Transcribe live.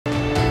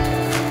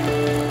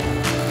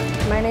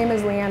My name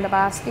is Leanne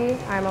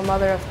Daboski. I'm a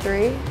mother of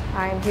 3.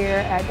 I'm here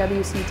at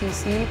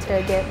WCTC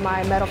to get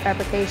my metal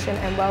fabrication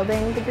and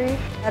welding degree.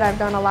 And I've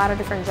done a lot of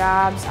different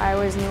jobs. I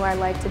always knew I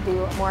liked to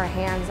do more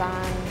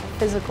hands-on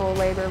physical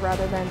labor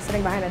rather than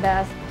sitting behind a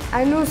desk.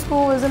 I knew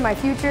school was in my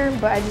future,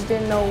 but I just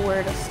didn't know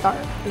where to start.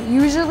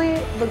 Usually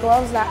the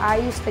gloves that I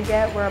used to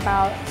get were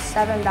about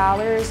 $7,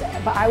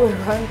 but I would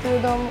run through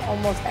them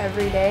almost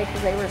every day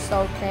because they were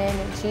so thin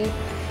and cheap.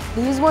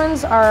 These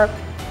ones are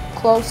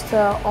close to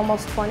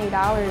almost $20,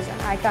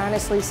 and I can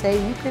honestly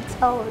say you could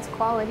tell it's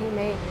quality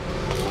made.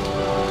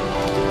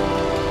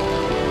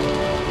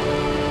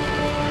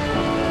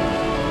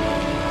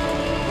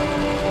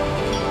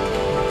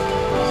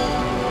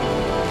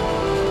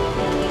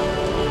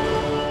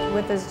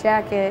 With this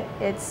jacket,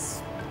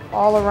 it's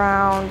all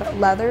around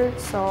leather,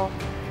 so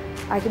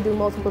I could do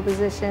multiple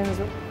positions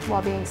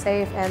while being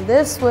safe. And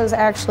this was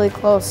actually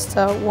close to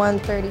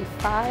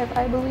 $135,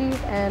 I believe,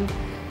 and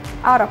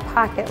out of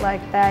pocket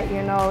like that,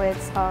 you know,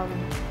 it's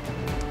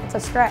a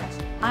stretch.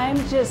 I'm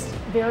just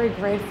very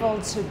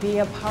grateful to be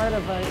a part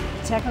of a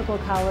technical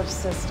college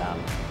system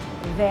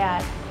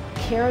that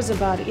cares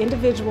about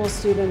individual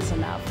students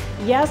enough.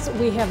 Yes,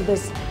 we have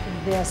this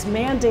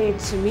mandate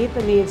to meet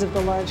the needs of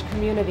the large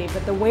community,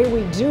 but the way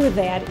we do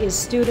that is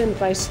student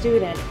by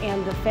student,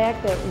 and the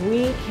fact that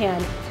we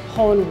can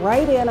hone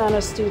right in on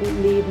a student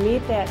need,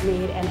 meet that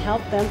need, and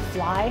help them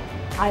fly,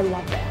 I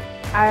love that.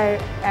 I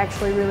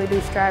actually really do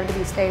strive to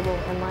be stable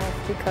in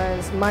life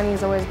because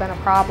money's always been a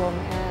problem,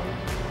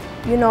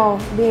 and you know,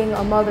 being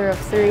a mother of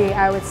 3,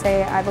 I would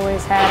say I've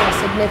always had a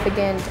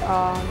significant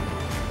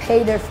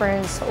pay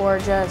difference or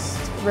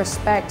just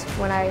respect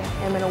when I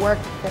am in a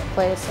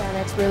workplace, and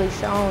it's really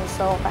shown.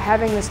 So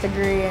having this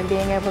degree and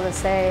being able to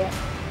say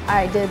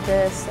I did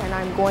this and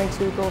I'm going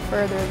to go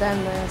further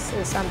than this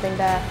is something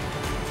that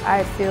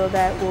I feel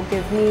that will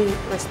give me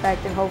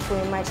respect, and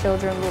hopefully my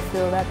children will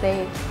feel that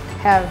they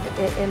have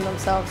it in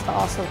themselves to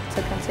also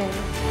continue.